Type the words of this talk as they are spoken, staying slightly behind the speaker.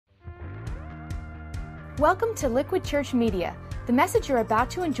Welcome to Liquid Church Media. The message you're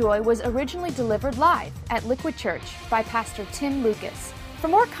about to enjoy was originally delivered live at Liquid Church by Pastor Tim Lucas. For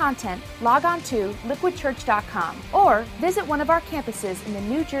more content, log on to liquidchurch.com or visit one of our campuses in the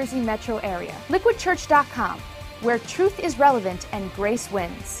New Jersey metro area. Liquidchurch.com, where truth is relevant and grace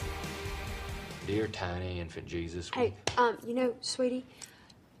wins. Dear tiny infant Jesus. Hey, sweetie,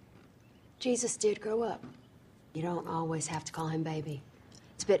 Jesus did grow up. You don't always have to call him baby.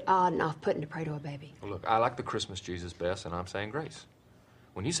 It's a bit odd and off-putting to pray to a baby. Well, look, I like the Christmas Jesus best, and I'm saying grace.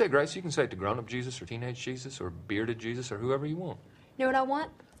 When you say grace, you can say it to grown-up Jesus or teenage Jesus or bearded Jesus or whoever you want. You know what I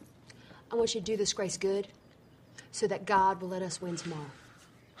want? I want you to do this grace good so that God will let us win tomorrow.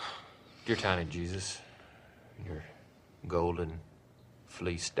 Dear tiny Jesus, your golden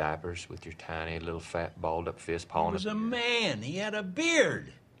fleece diapers with your tiny little fat balled-up fist pawing. He was a man. He had a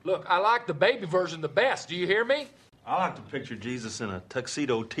beard. Look, I like the baby version the best. Do you hear me? I like to picture Jesus in a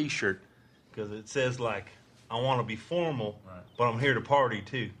tuxedo T-shirt because it says, like, I want to be formal, but I'm here to party,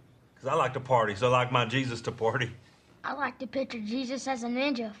 too. Because I like to party, so I like my Jesus to party. I like to picture Jesus as a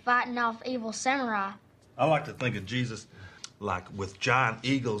ninja fighting off evil samurai. I like to think of Jesus, like, with giant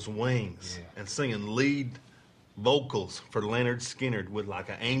eagle's wings and singing lead vocals for Leonard Skinner with, like,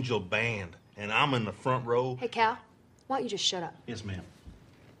 an angel band. And I'm in the front row. Hey, Cal, why don't you just shut up? Yes, ma'am.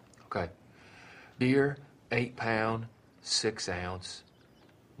 Okay. Dear 8-pound, 6-ounce,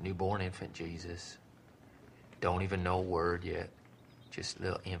 newborn infant Jesus. Don't even know a word yet. Just a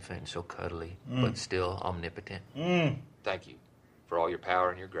little infant and so cuddly, but still omnipotent. Thank you for all your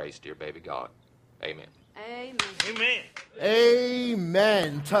power and your grace, dear baby God. Amen. Amen. Amen.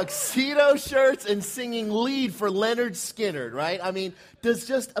 Amen. Tuxedo shirts and singing lead for Leonard Skinner, right? I mean, does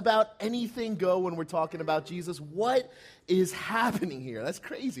just about anything go when we're talking about Jesus? What is happening here? That's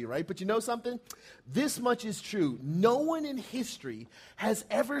crazy, right? But you know something? This much is true. No one in history has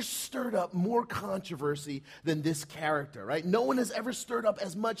ever stirred up more controversy than this character, right? No one has ever stirred up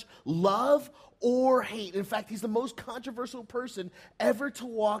as much love or hate. In fact, he's the most controversial person ever to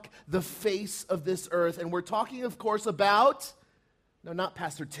walk the face of this earth. And we're talking, of course, about, no, not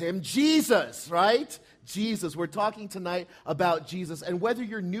Pastor Tim, Jesus, right? Jesus. We're talking tonight about Jesus. And whether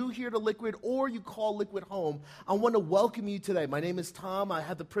you're new here to Liquid or you call Liquid home, I want to welcome you today. My name is Tom. I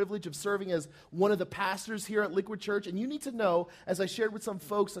have the privilege of serving as one of the pastors here at Liquid Church. And you need to know, as I shared with some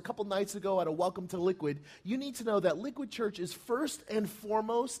folks a couple nights ago at a Welcome to Liquid, you need to know that Liquid Church is first and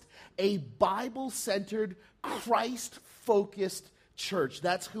foremost a Bible-centered, Christ-focused church.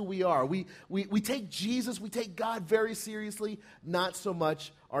 That's who we are. We take Jesus, we take God very seriously, not so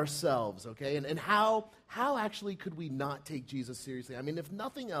much ourselves, okay? And how actually could we not take Jesus seriously? I mean, if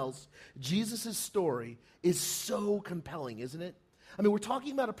nothing else, Jesus' story is so compelling, isn't it? I mean, we're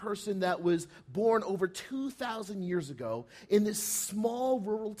talking about a person that was born over 2,000 years ago in this small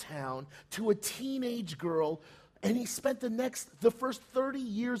rural town to a teenage girl, and he spent the first 30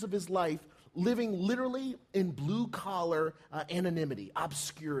 years of his life living literally in blue-collar anonymity,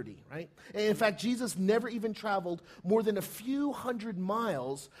 obscurity, right? And in fact, Jesus never even traveled more than a few hundred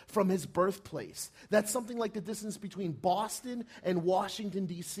miles from his birthplace. That's something like the distance between Boston and Washington,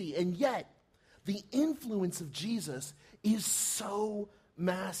 D.C. And yet, the influence of Jesus is so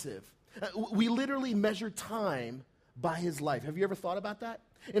massive. We literally measure time by his life. Have you ever thought about that?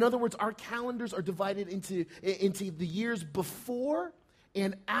 In other words, our calendars are divided into the years before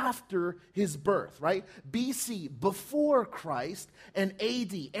and after his birth, right? BC, before Christ, and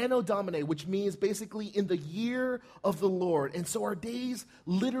AD, Anno Domini, which means basically in the year of the Lord. And so our days,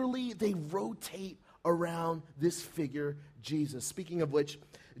 literally, they rotate around this figure, Jesus. Speaking of which,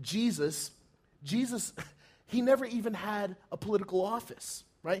 Jesus, he never even had a political office.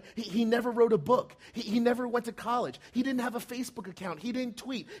 Right? He never wrote a book. He never went to college. He didn't have a Facebook account. He didn't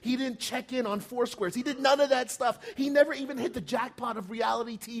tweet. He didn't check in on Foursquares. He did none of that stuff. He never even hit the jackpot of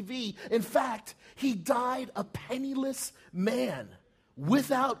reality TV. In fact, he died a penniless man.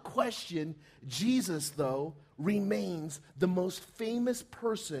 Without question, Jesus, though, remains the most famous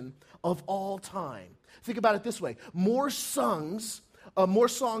person of all time. Think about it this way. More songs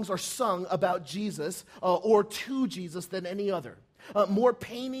are sung about Jesus or to Jesus than any other. More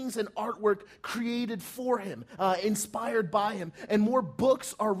paintings and artwork created for him, inspired by him, and more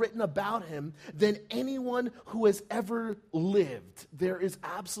books are written about him than anyone who has ever lived. There is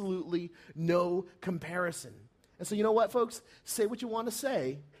absolutely no comparison. And so you know what, folks? Say what you want to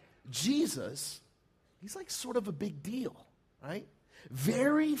say. Jesus, he's like sort of a big deal, right?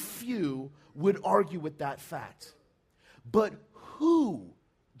 Very few would argue with that fact. But who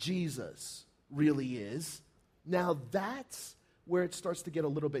Jesus really is, now that's where it starts to get a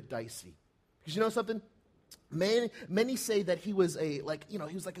little bit dicey. Because you know something? Many say that he was he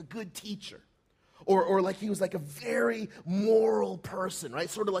was like a good teacher. Or like he was like a very moral person, right?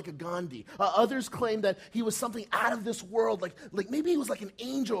 Sort of like a Gandhi. Others claim that he was something out of this world, like maybe he was like an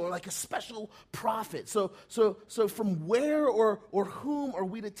angel or like a special prophet. So from where or whom are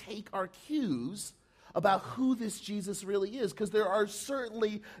we to take our cues about who this Jesus really is? Because there are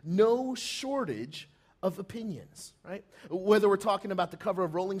certainly no shortage of opinions, right? Whether we're talking about the cover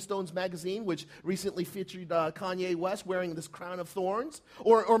of Rolling Stones magazine, which recently featured Kanye West wearing this crown of thorns,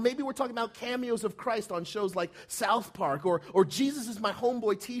 or maybe we're talking about cameos of Christ on shows like South Park, or Jesus is my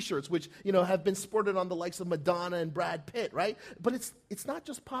homeboy t-shirts, which, you know, have been sported on the likes of Madonna and Brad Pitt, right? But it's not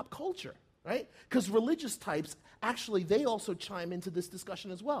just pop culture, right? Because religious types, actually, they also chime into this discussion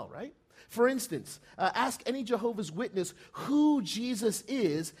as well, right? For instance, ask any Jehovah's Witness who Jesus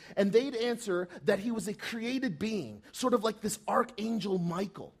is, and they'd answer that he was a created being, sort of like this archangel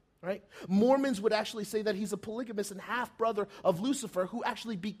Michael, right? Mormons would actually say that he's a polygamist and half-brother of Lucifer, who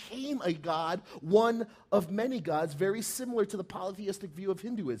actually became a god, one of many gods, very similar to the polytheistic view of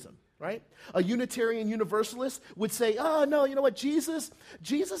Hinduism, right? A Unitarian Universalist would say, oh, no, you know what, Jesus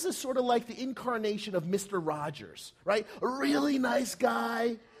is sort of like the incarnation of Mr. Rogers, right? A really nice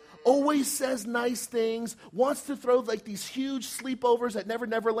guy, always says nice things, wants to throw like these huge sleepovers at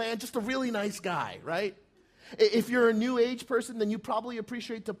Never Land, just a really nice guy, right? If you're a New Age person, then you probably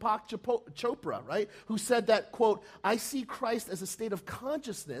appreciate Deepak Chopra, right? Who said that, quote, I see Christ as a state of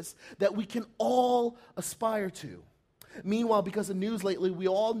consciousness that we can all aspire to. Meanwhile, because of news lately, we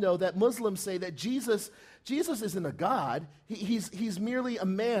all know that Muslims say that Jesus isn't a god. He's merely a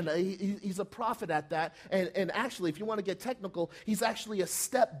man. He's a prophet at that. And actually, if you want to get technical, he's actually a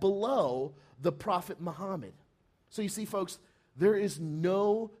step below the prophet Muhammad. So you see, folks, there is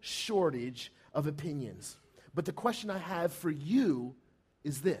no shortage of opinions. But the question I have for you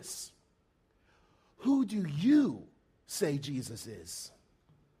is this: who do you say Jesus is?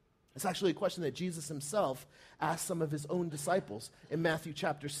 It's actually a question that Jesus himself asked some of his own disciples in Matthew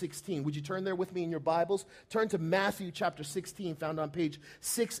chapter 16. Would you turn there with me in your Bibles? Turn to Matthew chapter 16, found on page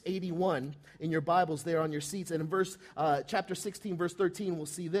 681 in your Bibles there on your seats. And in chapter 16, verse 13, we'll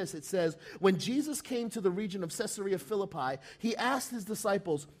see this. It says, when Jesus came to the region of Caesarea Philippi, he asked his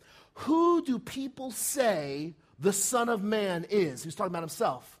disciples, who do people say the Son of Man is? He's talking about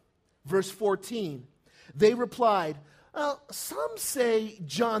himself. Verse 14, they replied, well, some say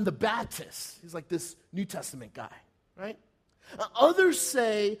John the Baptist. He's like this New Testament guy, right? Others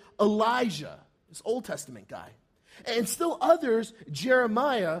say Elijah, this Old Testament guy. And still others,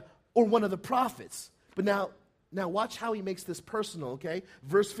 Jeremiah or one of the prophets. But now watch how he makes this personal, okay?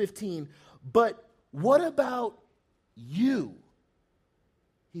 Verse 15, but what about you?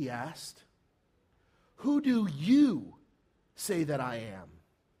 He asked. Who do you say that I am?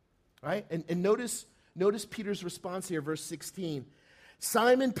 Right? And notice Peter's response here, verse 16.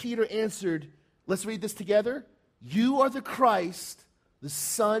 Simon Peter answered, let's read this together. You are the Christ, the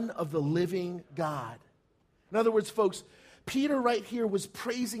Son of the living God. In other words, folks, Peter right here was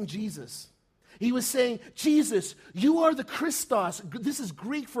praising Jesus. He was saying, Jesus, you are the Christos. This is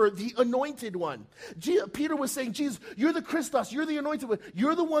Greek for the anointed one. Peter was saying, Jesus, you're the Christos. You're the anointed one.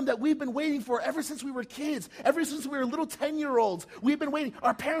 You're the one that we've been waiting for ever since we were kids, ever since we were little 10-year-olds. We've been waiting.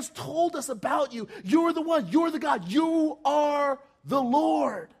 Our parents told us about you. You're the one. You're the God. You are the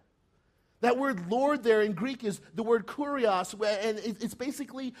Lord. That word Lord there in Greek is the word kurios, and it's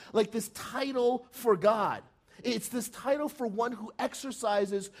basically like this title for God. It's this title for one who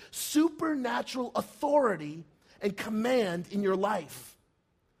exercises supernatural authority and command in your life.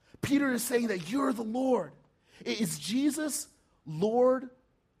 Peter is saying that you're the Lord. Is Jesus Lord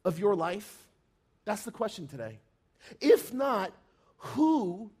of your life? That's the question today. If not,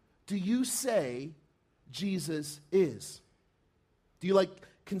 who do you say Jesus is? Do you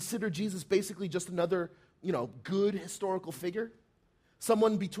consider Jesus basically just another, good historical figure?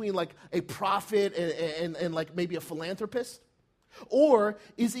 Someone between like a prophet and like maybe a philanthropist? Or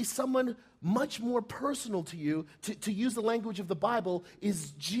is he someone much more personal to you? To use the language of the Bible,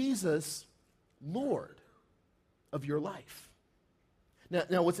 is Jesus Lord of your life?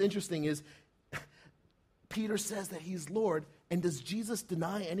 Now what's interesting is Peter says that he's Lord, and does Jesus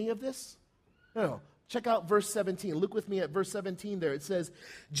deny any of this? No. Check out verse 17. Look with me at verse 17 there. It says,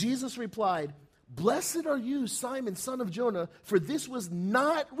 Jesus replied, blessed are you, Simon, son of Jonah, for this was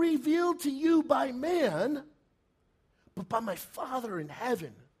not revealed to you by man, but by my Father in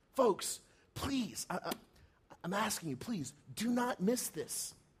heaven. Folks, please, I'm asking you, please, do not miss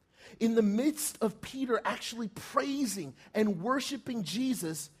this. In the midst of Peter actually praising and worshiping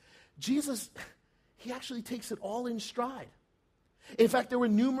Jesus, he actually takes it all in stride. In fact, there were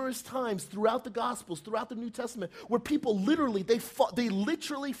numerous times throughout the Gospels, throughout the New Testament, where people literally, they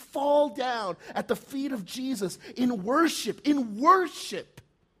literally fall down at the feet of Jesus in worship. In worship.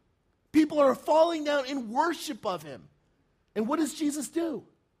 People are falling down in worship of him. And what does Jesus do?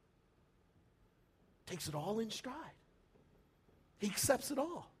 Takes it all in stride. He accepts it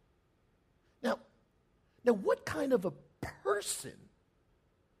all. Now, what kind of a person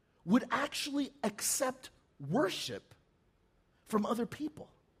would actually accept worship from other people,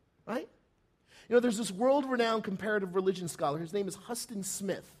 right? You know, there's this world-renowned comparative religion scholar. His name is Huston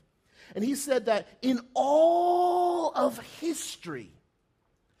Smith. And he said that in all of history,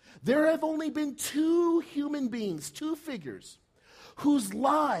 there have only been two human beings, two figures, whose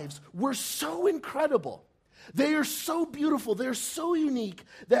lives were so incredible. They are so beautiful. They're so unique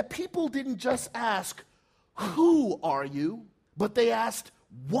that people didn't just ask, who are you? But they asked,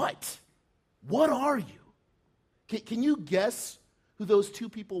 what? What are you? Can you guess who those two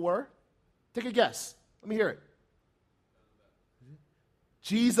people were? Take a guess. Let me hear it.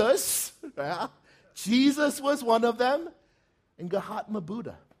 Jesus. Yeah. Jesus was one of them. And Mahatma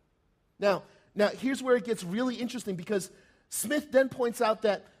Buddha. Now, here's where it gets really interesting, because Smith then points out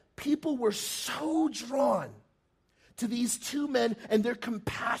that people were so drawn to these two men and their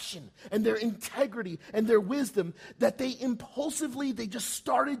compassion and their integrity and their wisdom that they just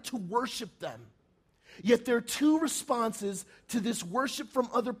started to worship them. Yet their two responses to this worship from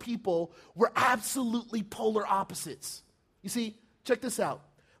other people were absolutely polar opposites. You see, check this out.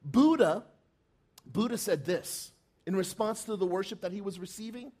 Buddha said this in response to the worship that he was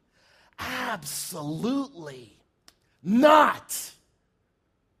receiving. Absolutely not.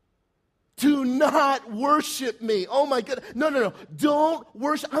 Do not worship me. Oh my goodness. No. Don't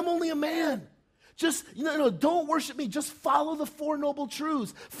worship. I'm only a man. Just, don't worship me. Just follow the Four Noble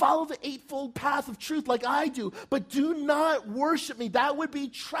Truths. Follow the Eightfold Path of Truth like I do. But do not worship me. That would be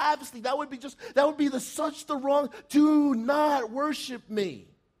travesty. That would be the wrong. Do not worship me.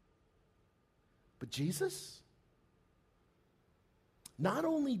 But Jesus? Not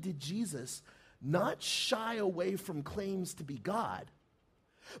only did Jesus not shy away from claims to be God,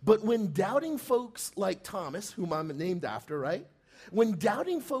 but when doubting folks like Thomas, whom I'm named after, right? When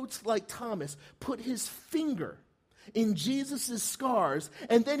doubting folks like Thomas put his finger in Jesus' scars,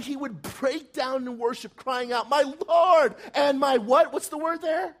 and then he would break down in worship, crying out, my Lord and my what? What's the word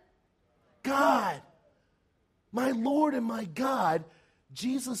there? God. My Lord and my God.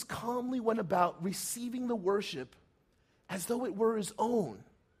 Jesus calmly went about receiving the worship as though it were his own.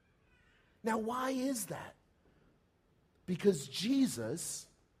 Now, why is that? Because Jesus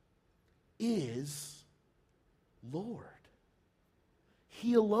is Lord.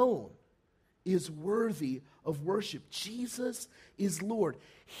 He alone is worthy of worship. Jesus is Lord.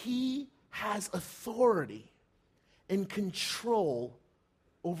 He has authority and control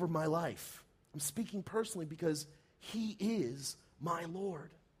over my life. I'm speaking personally because he is my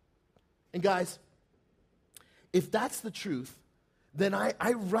Lord. And guys, if that's the truth, then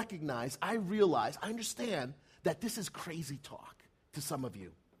I recognize, I realize, I understand that this is crazy talk to some of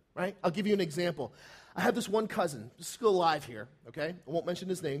you, right? I'll give you an example. I have this one cousin, who's still alive here, okay? I won't mention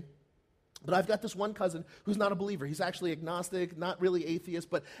his name, but I've got this one cousin who's not a believer. He's actually agnostic, not really atheist,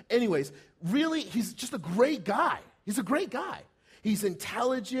 but anyways, really, he's just a great guy. He's a great guy. He's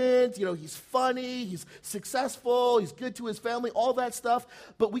intelligent, he's funny, he's successful, he's good to his family, all that stuff.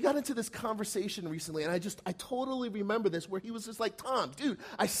 But we got into this conversation recently, and I totally remember this, where he was just like, Tom, dude,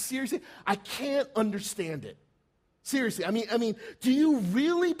 I can't understand it. Seriously, I mean, do you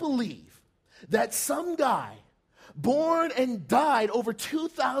really believe that some guy born and died over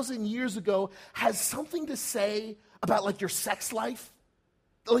 2,000 years ago has something to say about, like, your sex life?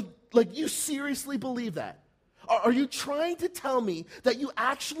 Like you seriously believe that? Are you trying to tell me that you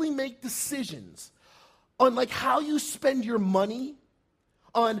actually make decisions on, like, how you spend your money,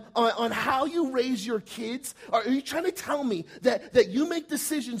 on how you raise your kids? Are you trying to tell me that you make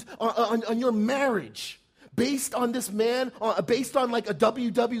decisions on your marriage based on this man, based on, like, a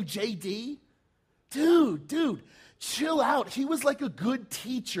WWJD? Dude, chill out. He was like a good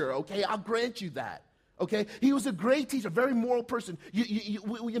teacher, okay? I'll grant you that. Okay, he was a great teacher, very moral person.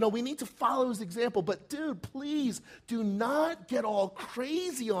 We need to follow his example. But dude, please do not get all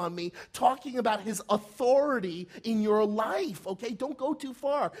crazy on me talking about his authority in your life. Okay, don't go too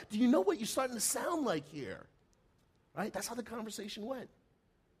far. Do you know what you're starting to sound like here? Right? That's how the conversation went.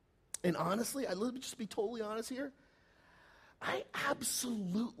 And honestly, let me just be totally honest here. I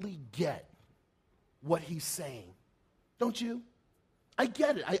absolutely get what he's saying. Don't you? I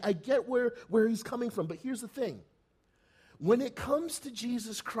get it. I get where he's coming from. But here's the thing. When it comes to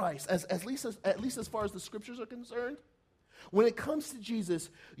Jesus Christ, at least as far as the scriptures are concerned, When it comes to Jesus,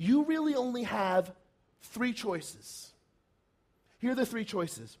 you really only have three choices. Here are the three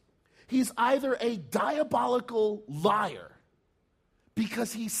choices. He's either a diabolical liar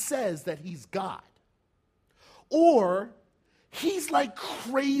because he says that he's God, or he's like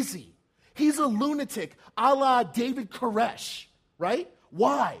crazy. He's a lunatic, a la David Koresh, right?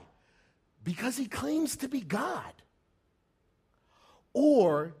 Why? Because he claims to be God.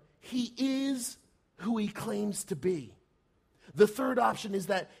 Or he is who he claims to be. The third option is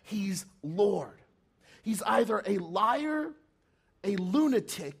that he's Lord. He's either a liar, a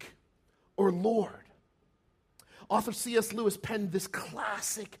lunatic, or Lord. Author C.S. Lewis penned this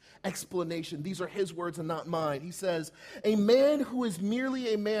classic explanation. These are his words and not mine. He says, a man who is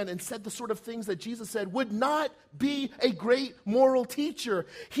merely a man and said the sort of things that Jesus said would not be a great moral teacher.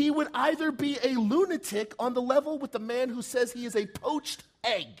 He would either be a lunatic on the level with the man who says he is a poached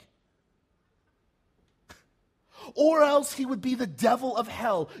egg, or else he would be the devil of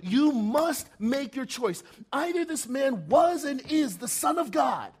hell. You must make your choice. Either this man was and is the Son of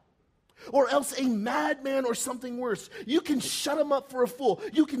God, or else a madman or something worse. You can shut him up for a fool.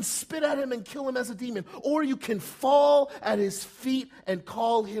 You can spit at him and kill him as a demon. Or you can fall at his feet and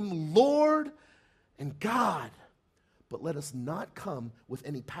call him Lord and God. But let us not come with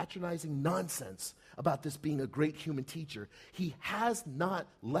any patronizing nonsense about this being a great human teacher. He has not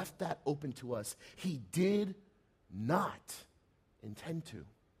left that open to us. He did not intend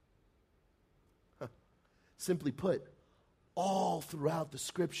to. Simply put, all throughout the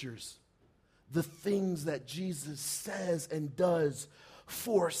scriptures, the things that Jesus says and does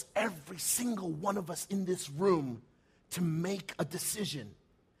force every single one of us in this room to make a decision.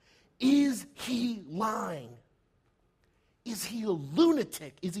 Is he lying? Is he a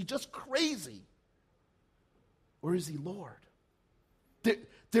lunatic? Is he just crazy? Or is he Lord?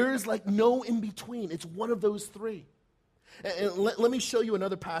 There is like no in between. It's one of those three. And let me show you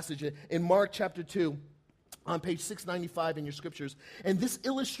another passage in Mark chapter 2 on page 695 in your scriptures. And this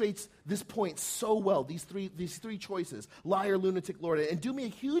illustrates this point so well, these three choices, liar, lunatic, Lord. And do me a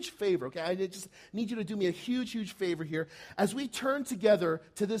huge favor, okay? I just need you to do me a huge, huge favor here. As we turn together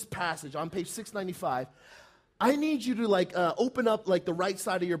to this passage on page 695, I need you to open up the right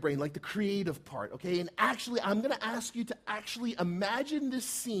side of your brain, like the creative part, okay? And actually, I'm going to ask you to actually imagine this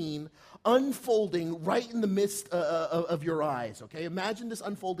scene unfolding right in the midst of your eyes, okay? Imagine this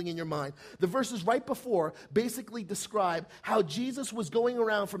unfolding in your mind. The verses right before basically describe how Jesus was going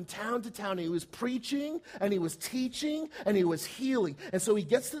around from town to town. And he was preaching, and he was teaching, and he was healing. And so he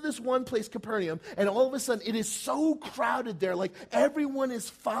gets to this one place, Capernaum, and all of a sudden it is so crowded there, like everyone is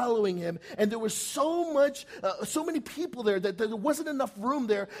following him, and there was so many people there that there wasn't enough room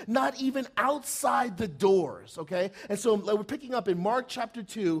there, not even outside the doors, okay? And so we're picking up in Mark chapter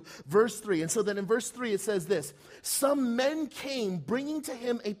 2, verse 3. And so then in verse 3 it says this: some men came bringing to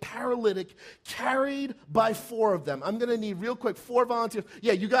him a paralytic carried by four of them. I'm going to need real quick 4 volunteers.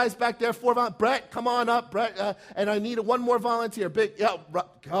 Yeah, you guys back there, 4 volunteers. Brett, come on up, Brett. And I need one more volunteer.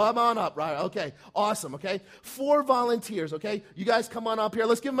 Come on up, right? Okay, awesome, okay? 4 volunteers, okay? You guys come on up here.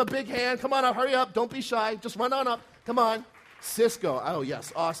 Let's give them a big hand. Come on up, hurry up. Don't be shy. Just run on up. Come on. Cisco. Oh,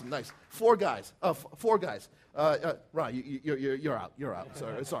 yes. Awesome. Nice. 4 guys. 4 guys. Ryan, you're out. You're out.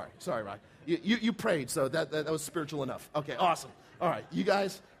 Sorry, Ryan. You prayed, so that was spiritual enough. Okay, awesome. All right, you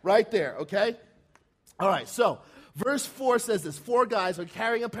guys right there, okay? All right, so verse 4 says this: 4 guys are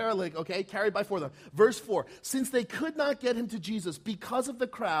carrying a paralytic, okay, carried by 4 of them. Verse 4, since they could not get him to Jesus because of the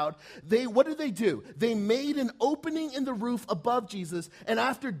crowd, what did they do? They made an opening in the roof above Jesus, and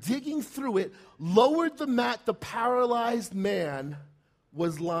after digging through it, lowered the mat the paralyzed man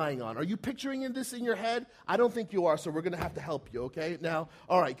was lying on. Are you picturing this in your head? I don't think you are, so we're going to have to help you, okay? Now,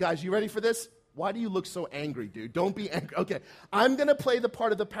 all right, guys, you ready for this? Why do you look so angry, dude? Don't be angry. Okay, I'm going to play the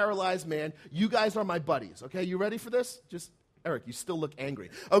part of the paralyzed man. You guys are my buddies, okay? You ready for this? Eric, you still look angry.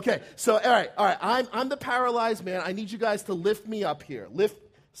 Okay, so, all right. I'm the paralyzed man. I need you guys to lift me up here. Lift,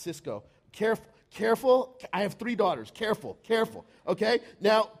 Cisco. Careful. I have 3 daughters. Careful. Okay?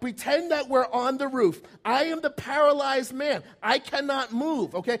 Now, pretend that we're on the roof. I am the paralyzed man. I cannot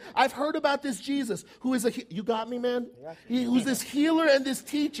move, okay? I've heard about this Jesus who is you got me, man? Who's this healer and this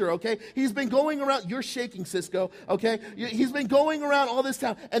teacher, okay? He's been going around. You're shaking, Cisco, okay? He's been going around all this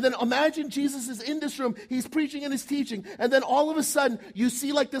town. And then imagine Jesus is in this room. He's preaching and he's teaching. And then all of a sudden, you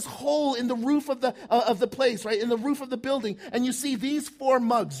see like this hole in the roof of the place, right? In the roof of the building. And you see these 4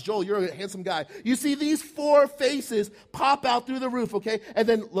 mugs. Joel, you're a handsome guy. You see these 4 faces pop out through the roof, okay? And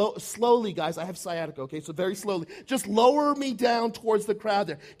then slowly, guys, I have sciatica, okay? So very slowly, just lower me down towards the crowd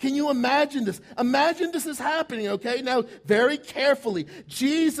there. Can you imagine this? Imagine this is happening, okay? Now, very carefully,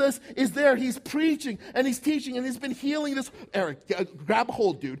 Jesus is there. He's preaching and he's teaching and he's been healing this. Eric, grab a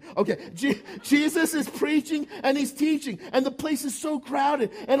hold, dude. Okay, Jesus is preaching and he's teaching, and the place is so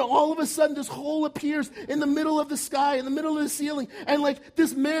crowded, and all of a sudden this hole appears in the middle of the sky, in the middle of the ceiling, and like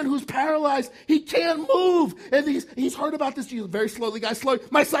this man who's paralyzed, he can't move, and he's heard about this. Jesus, very slowly, guys, slowly.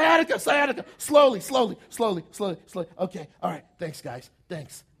 My sciatica, slowly. Okay, all right, thanks, guys,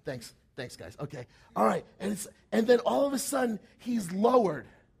 thanks, guys. Okay, all right, and then all of a sudden he's lowered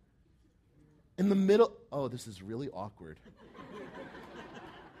in the middle. Oh, this is really awkward.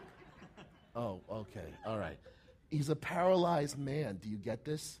 Oh, okay, all right. He's a paralyzed man. Do you get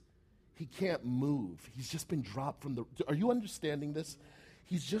this? He can't move. He's just been dropped from the... Are you understanding this?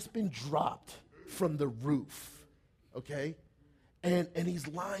 He's just been dropped from the roof, okay? And he's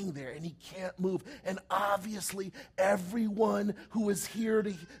lying there, and he can't move. And obviously, everyone who is here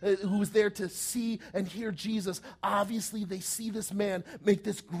who is there to see and hear Jesus, obviously they see this man make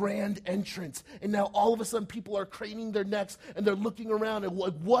this grand entrance. And now all of a sudden, people are craning their necks, and they're looking around, and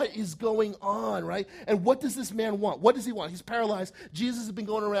what is going on, right? And what does this man want? What does he want? He's paralyzed. Jesus has been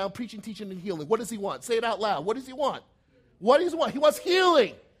going around preaching, teaching, and healing. What does he want? Say it out loud. What does he want? What does he want? He wants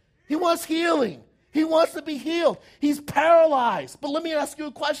healing. He wants healing. He wants to be healed. He's paralyzed. But let me ask you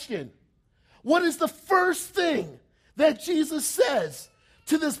a question. What is the first thing that Jesus says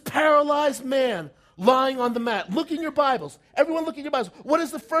to this paralyzed man lying on the mat? Look in your Bibles. Everyone look in your Bibles. What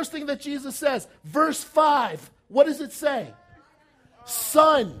is the first thing that Jesus says? Verse 5. What does it say?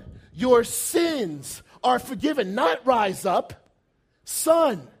 Son, your sins are forgiven. Not rise up.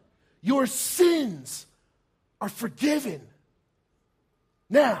 Son, your sins are forgiven.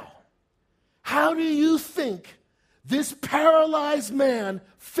 Now, how do you think this paralyzed man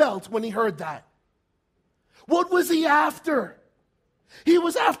felt when he heard that? What was he after? He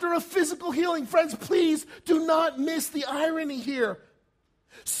was after a physical healing. Friends, please do not miss the irony here.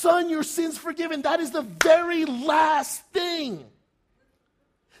 Son, your sins forgiven. That is the very last thing.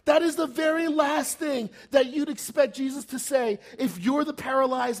 That is the very last thing that you'd expect Jesus to say if you're the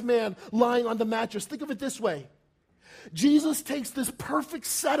paralyzed man lying on the mattress. Think of it this way. Jesus takes this perfect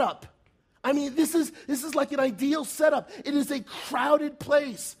setup. I mean, this is like an ideal setup. It is a crowded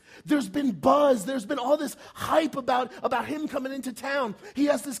place. There's been buzz. There's been all this hype about him coming into town. He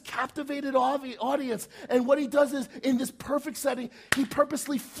has this captivated audience. And what he does is, in this perfect setting, he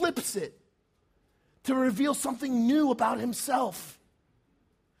purposely flips it to reveal something new about himself.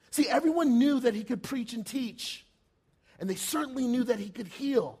 See, everyone knew that he could preach and teach. And they certainly knew that he could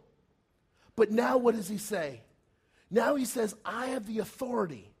heal. But now what does he say? Now he says, I have the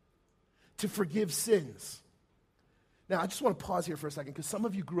authority to forgive sins. Now, I just want to pause here for a second because some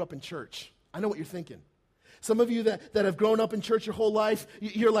of you grew up in church. I know what you're thinking. Some of you that have grown up in church your whole life,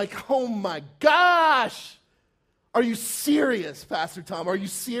 you're like, oh my gosh, are you serious, Pastor Tom? Are you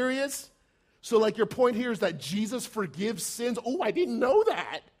serious? So like your point here is that Jesus forgives sins? Oh, I didn't know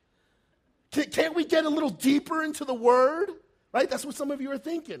that. Can't we get a little deeper into the word? Right? That's what some of you are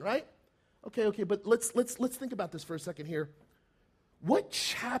thinking, right? Okay, but let's think about this for a second here. What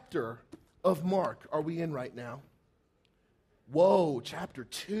chapter of Mark are we in right now? Whoa, chapter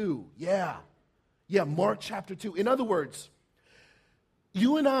 2. Yeah, Mark chapter 2. In other words,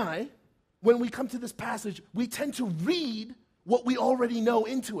 you and I, when we come to this passage, we tend to read what we already know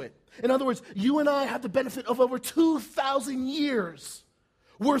into it. In other words, you and I have the benefit of over 2,000 years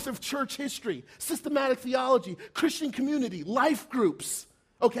worth of church history, systematic theology, Christian community, life groups,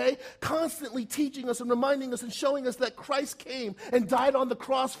 okay? Constantly teaching us and reminding us and showing us that Christ came and died on the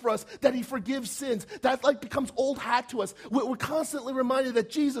cross for us, that he forgives sins. That like becomes old hat to us. We're constantly reminded that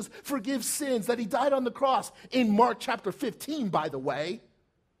Jesus forgives sins, that he died on the cross in Mark chapter 15, by the way.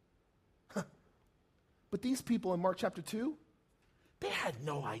 But these people in Mark chapter 2, they had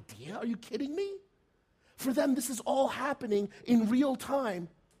no idea. Are you kidding me? For them, this is all happening in real time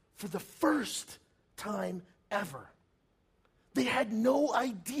for the first time ever. They had no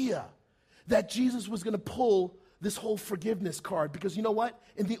idea that Jesus was going to pull this whole forgiveness card, because you know what?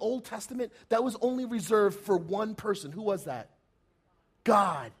 In the Old Testament, that was only reserved for one person. Who was that?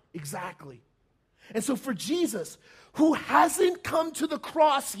 God, exactly. And so for Jesus, who hasn't come to the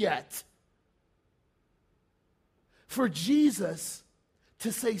cross yet, for Jesus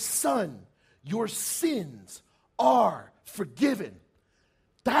to say, son, your sins are forgiven,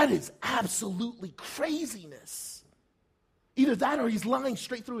 that is absolutely craziness. Either that or he's lying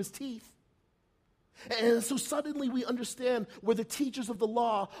straight through his teeth. And so suddenly we understand where the teachers of the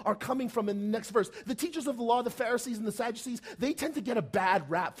law are coming from in the next verse. The teachers of the law, the Pharisees and the Sadducees, they tend to get a bad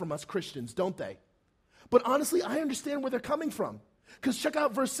rap from us Christians, don't they? But honestly, I understand where they're coming from. Because check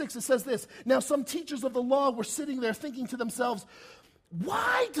out verse 6, it says this, "Now some teachers of the law were sitting there thinking to themselves,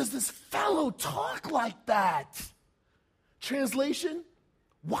 'Why does this fellow talk like that?'" Translation,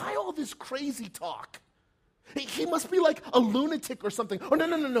 why all this crazy talk? He must be like a lunatic or something. Or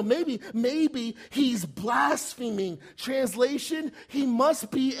no, maybe he's blaspheming. Translation, he must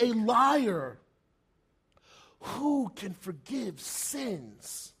be a liar. Who can forgive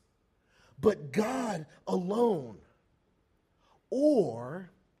sins but God alone? Or,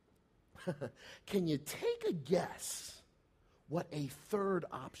 can you take a guess what a third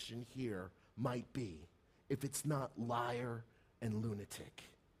option here might be if it's not liar and lunatic?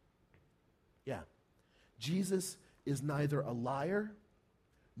 Yeah. Jesus is neither a liar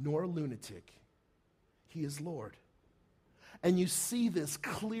nor a lunatic. He is Lord. And you see this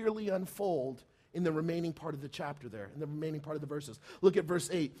clearly unfold in the remaining part of the chapter there, in the remaining part of the verses. Look at verse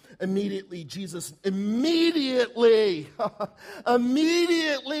 8. Immediately Jesus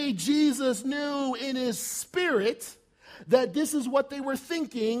knew in his spirit that this is what they were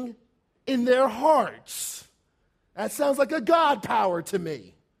thinking in their hearts. That sounds like a God power to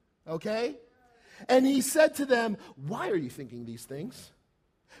me. Okay? And he said to them, "Why are you thinking these things?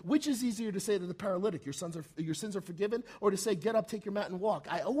 Which is easier to say to the paralytic, your sins are forgiven, or to say, get up, take your mat, and walk?"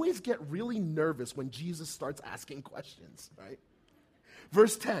 I always get really nervous when Jesus starts asking questions, right?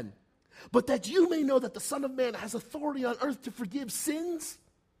 Verse 10, "But that you may know that the Son of Man has authority on earth to forgive sins,"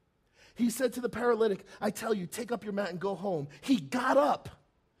 he said to the paralytic, "I tell you, take up your mat and go home." He got up,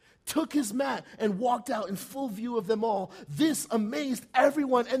 took his mat, and walked out in full view of them all. This amazed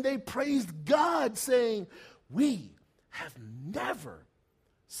everyone, and they praised God, saying, "We have never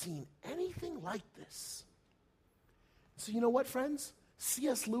seen anything like this." So you know what, friends?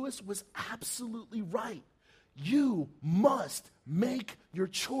 C.S. Lewis was absolutely right. You must make your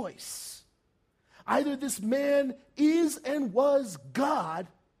choice. Either this man is and was God,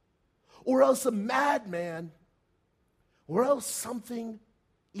 or else a madman, or else something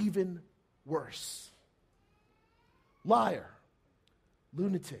even worse. Liar,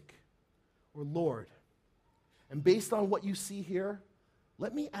 lunatic, or Lord. And based on what you see here,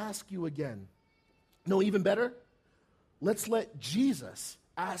 let me ask you again. No, even better, let's let Jesus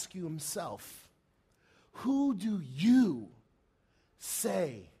ask you himself. Who do you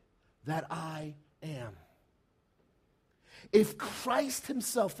say that I am? If Christ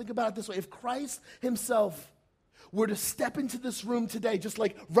himself, think about it this way, if Christ himself were to step into this room today, just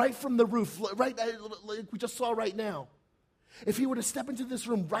like right from the roof, right like we just saw right now, if he were to step into this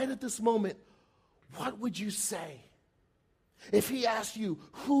room right at this moment, what would you say? If he asked you,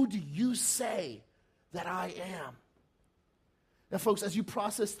 who do you say that I am? Now, folks, as you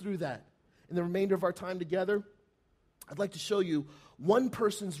process through that in the remainder of our time together, I'd like to show you one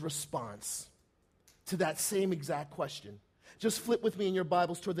person's response to that same exact question. Just flip with me in your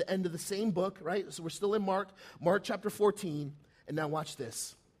Bibles toward the end of the same book, right? So we're still in Mark chapter 14, and now watch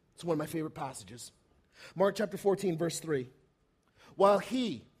this. It's one of my favorite passages. Mark chapter 14, verse 3.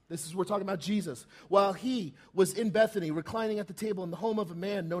 We're talking about Jesus. While he was in Bethany, reclining at the table in the home of a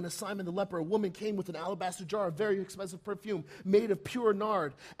man known as Simon the leper, a woman came with an alabaster jar of very expensive perfume made of pure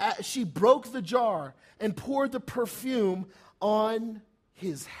nard. She broke the jar and poured the perfume on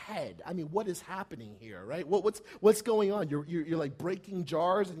his head. I mean, what is happening here, right? What's going on? You're like breaking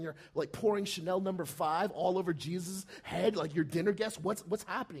jars and you're like pouring Chanel No. 5 all over Jesus' head, like your dinner guest. What's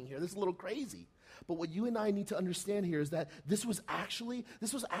happening here? This is a little crazy. But what you and I need to understand here is that this was actually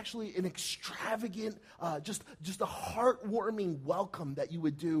an extravagant, just a heartwarming welcome that you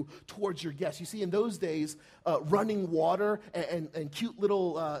would do towards your guests. You see, in those days, running water and cute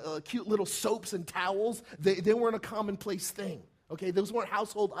little soaps and towels, they weren't a commonplace thing. Okay, those weren't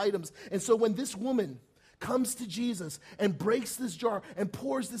household items. And so when this woman comes to Jesus and breaks this jar and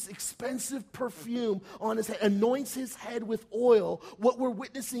pours this expensive perfume on his head, anoints his head with oil, what we're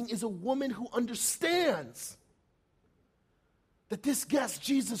witnessing is a woman who understands that this guest,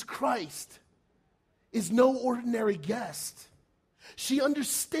 Jesus Christ, is no ordinary guest. She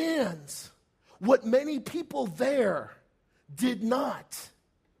understands what many people there did not.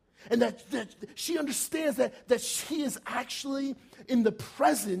 And that she understands that she is actually in the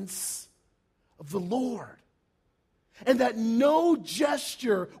presence of the Lord. And that no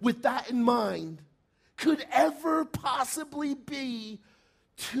gesture with that in mind could ever possibly be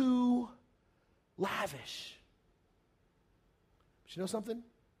too lavish. But you know something?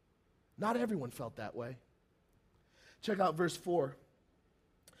 Not everyone felt that way. Check out verse 4.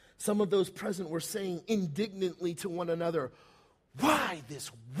 Some of those present were saying indignantly to one another, "Why this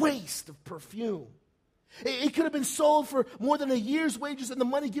waste of perfume? It could have been sold for more than a year's wages and the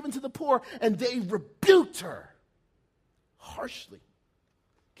money given to the poor." And they rebuked her harshly.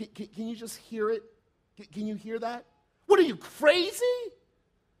 Can you just hear it? Can you hear that? What are you, crazy?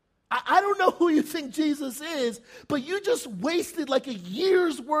 I don't know who you think Jesus is, but you just wasted like a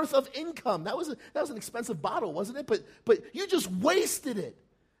year's worth of income. That was an expensive bottle, wasn't it? But you just wasted it.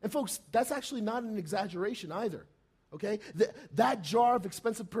 And folks, that's actually not an exaggeration either. Okay? That jar of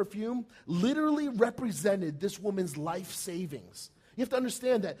expensive perfume literally represented this woman's life savings. You have to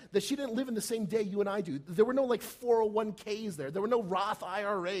understand that she didn't live in the same day you and I do. There were no like 401ks there. There were no Roth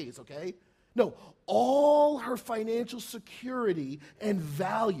IRAs, okay? No, all her financial security and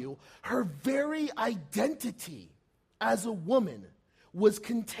value, her very identity as a woman was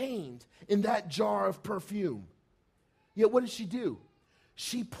contained in that jar of perfume. Yet what did she do?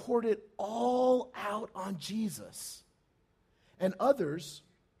 She poured it all out on Jesus. And others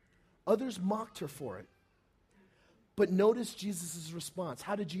mocked her for it. But notice Jesus' response.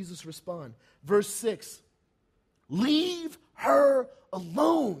 How did Jesus respond? Verse 6, "Leave her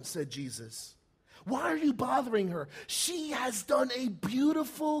alone," said Jesus. "Why are you bothering her? She has done a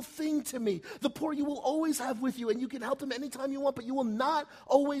beautiful thing to me. The poor you will always have with you, and you can help them anytime you want, but you will not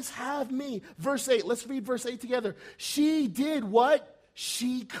always have me." Verse 8, let's read verse 8 together. "She did what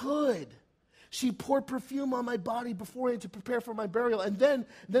she could. She poured perfume on my body beforehand to prepare for my burial." And then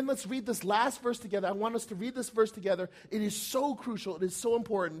let's read this last verse together. I want us to read this verse together. It is so crucial. It is so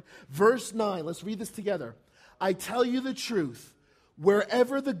important. Verse 9, let's read this together. "I tell you the truth,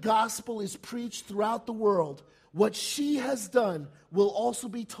 wherever the gospel is preached throughout the world, what she has done will also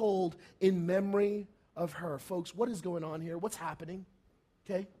be told in memory of her." Folks, what is going on here? What's happening?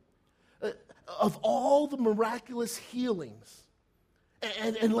 Okay? Of all the miraculous healings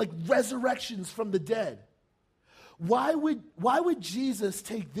and like resurrections from the dead, why would Jesus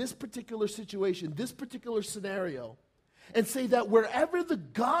take this particular situation, this particular scenario, and say that wherever the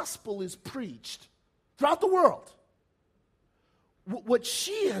gospel is preached throughout the world, what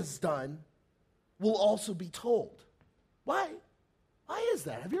she has done will also be told? Why is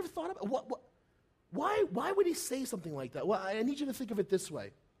that? Have you ever thought about why would he say something like that? Well, I need you to think of it this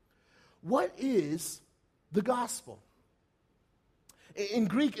way. What is the gospel? In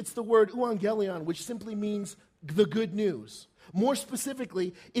Greek, it's the word euangelion, which simply means the good news. More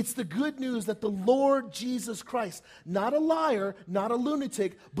specifically, it's the good news that the Lord Jesus Christ, not a liar, not a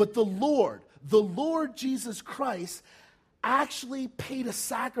lunatic, but the Lord Jesus Christ, actually paid a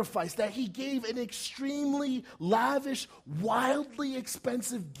sacrifice, that he gave an extremely lavish, wildly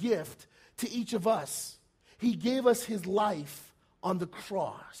expensive gift to each of us. He gave us his life on the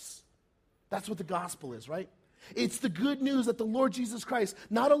cross. That's what the gospel is, right? It's the good news that the Lord Jesus Christ,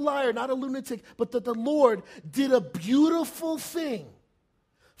 not a liar, not a lunatic, but that the Lord did a beautiful thing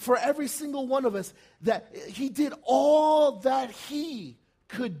for every single one of us, that he did all that he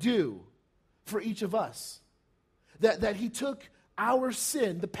could do for each of us. That he took our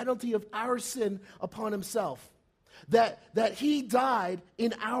sin, the penalty of our sin, upon himself. That he died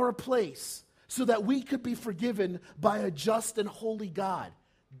in our place so that we could be forgiven by a just and holy God.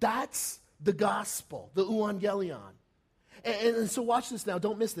 That's the gospel, the euangelion. And so watch this now,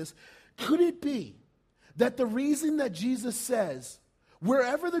 don't miss this. Could it be that the reason that Jesus says,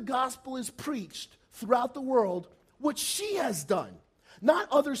 wherever the gospel is preached throughout the world, what she has done, not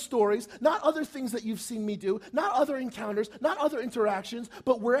other stories, not other things that you've seen me do, not other encounters, not other interactions,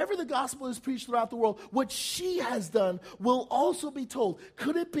 but wherever the gospel is preached throughout the world, what she has done will also be told?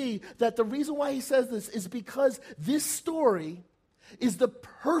 Could it be that the reason why he says this is because this story is the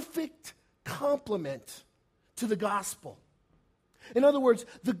perfect complement to the gospel? In other words,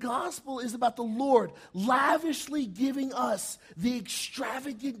 the gospel is about the Lord lavishly giving us the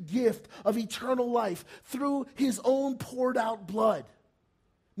extravagant gift of eternal life through his own poured out blood.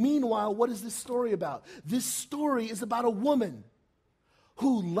 Meanwhile, what is this story about? This story is about a woman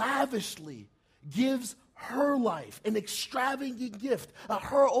who lavishly gives her life, an extravagant gift,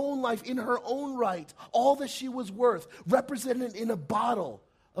 her own life in her own right, all that she was worth, represented in a bottle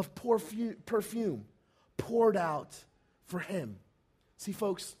of perfume poured out for him. See,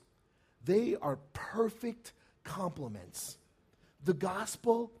 folks, they are perfect complements. The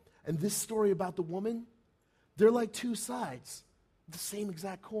gospel and this story about the woman, they're like two sides of the same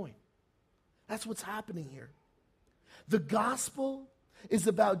exact coin. That's what's happening here. The gospel is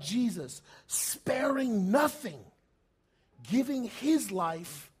about Jesus sparing nothing, giving his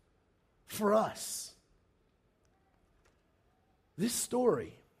life for us. This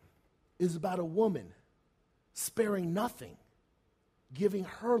story is about a woman sparing nothing, giving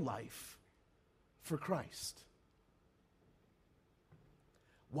her life for Christ.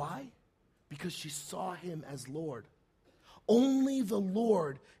 Why? Because she saw him as Lord. Only the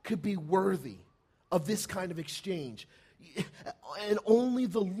Lord could be worthy of this kind of exchange. And only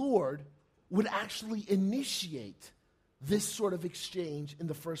the Lord would actually initiate this sort of exchange in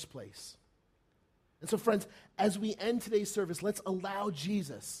the first place. And so, friends, as we end today's service, let's allow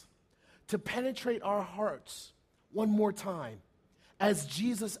Jesus to penetrate our hearts one more time as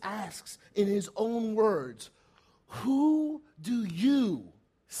Jesus asks in his own words, "Who do you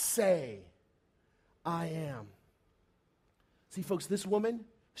say I am?" See, folks, this woman,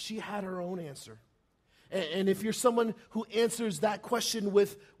 she had her own answer. And if you're someone who answers that question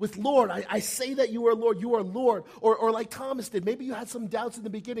with Lord, I say that you are Lord. Or like Thomas did, maybe you had some doubts in the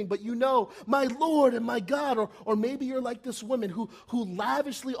beginning, but you know, my Lord and my God. Or maybe you're like this woman who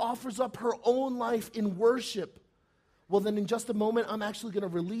lavishly offers up her own life in worship. Well, then in just a moment, I'm actually going to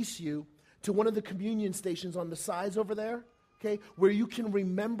release you to one of the communion stations on the sides over there, okay, where you can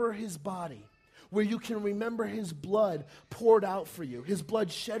remember his body, where you can remember his blood poured out for you, his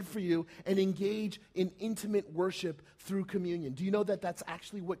blood shed for you, and engage in intimate worship through communion. Do you know that that's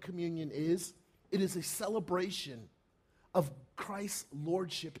actually what communion is? It is a celebration of Christ's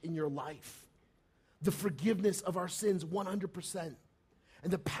lordship in your life, the forgiveness of our sins 100%,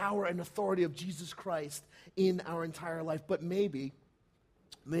 and the power and authority of Jesus Christ in our entire life. But maybe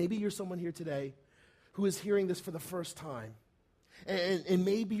you're someone here today who is hearing this for the first time. And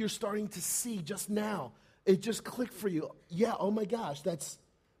maybe you're starting to see just now, it just clicked for you. Yeah, oh my gosh, that's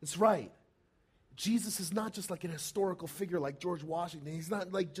right. Jesus is not just like an historical figure like George Washington. He's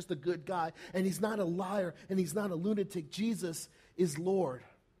not like just a good guy, and he's not a liar, and he's not a lunatic. Jesus is Lord.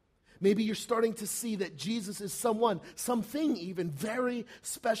 Maybe you're starting to see that Jesus is something even very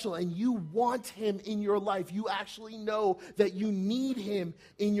special, and you want him in your life. You actually know that you need him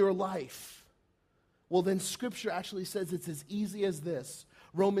in your life. Well, then Scripture actually says it's as easy as this.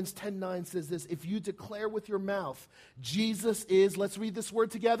 Romans 10:9 says this, if you declare with your mouth, Jesus is, let's read this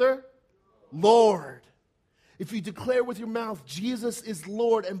word together, Lord. If you declare with your mouth, Jesus is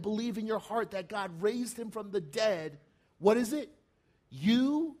Lord, and believe in your heart that God raised him from the dead, what is it?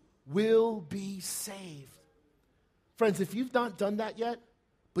 You will be saved. Friends, if you've not done that yet,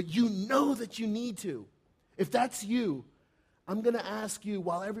 but you know that you need to, if that's you, I'm going to ask you,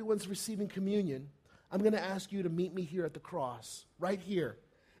 while everyone's receiving communion, I'm going to ask you to meet me here at the cross, right here.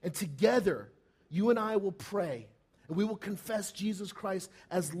 And together, you and I will pray, and we will confess Jesus Christ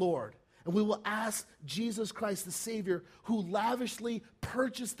as Lord. And we will ask Jesus Christ, the Savior, who lavishly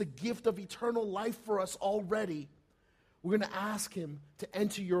purchased the gift of eternal life for us already. We're going to ask him to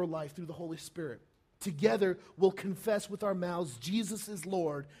enter your life through the Holy Spirit. Together, we'll confess with our mouths, Jesus is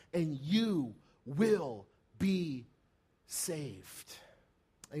Lord, and you will be saved.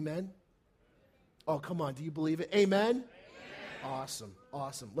 Amen? Oh, come on. Do you believe it? Amen? Amen.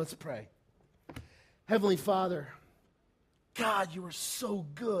 Awesome. Let's pray. Heavenly Father, God, you are so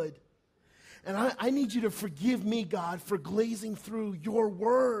good. And I need you to forgive me, God, for glazing through your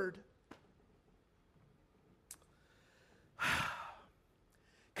word.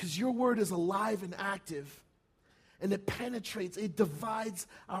 Because your word is alive and active. And it penetrates, it divides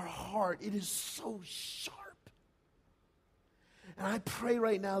our heart. It is so sharp. And I pray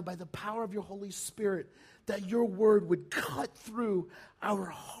right now by the power of your Holy Spirit that your word would cut through our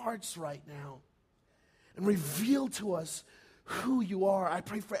hearts right now and reveal to us who you are. I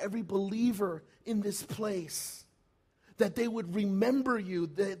pray for every believer in this place that they would remember you,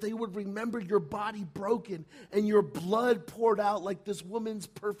 that they would remember your body broken and your blood poured out like this woman's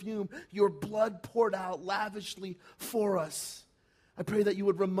perfume, your blood poured out lavishly for us. I pray that you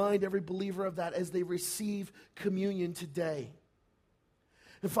would remind every believer of that as they receive communion today.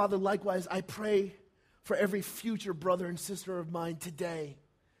 And Father, likewise, I pray for every future brother and sister of mine today.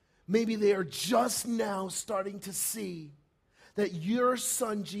 Maybe they are just now starting to see that your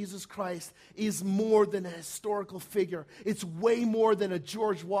Son, Jesus Christ, is more than a historical figure. It's way more than a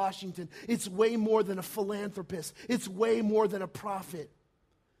George Washington. It's way more than a philanthropist. It's way more than a prophet.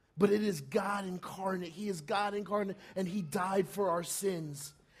 But it is God incarnate. He is God incarnate, and he died for our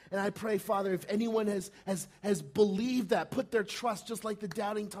sins. And I pray, Father, if anyone has believed that, put their trust, just like the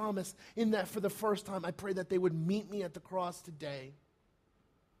doubting Thomas, in that for the first time, I pray that they would meet me at the cross today.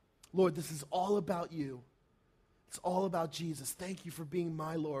 Lord, this is all about you. It's all about Jesus. Thank you for being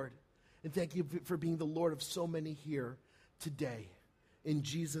my Lord. And thank you for being the Lord of so many here today. In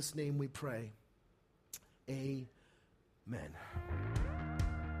Jesus' name we pray. Amen.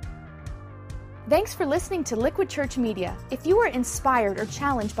 Thanks for listening to Liquid Church Media. If you were inspired or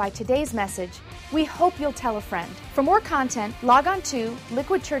challenged by today's message, we hope you'll tell a friend. For more content, log on to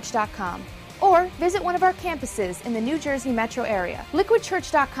liquidchurch.com or visit one of our campuses in the New Jersey metro area.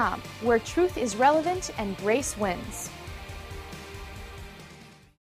 liquidchurch.com, where truth is relevant and grace wins.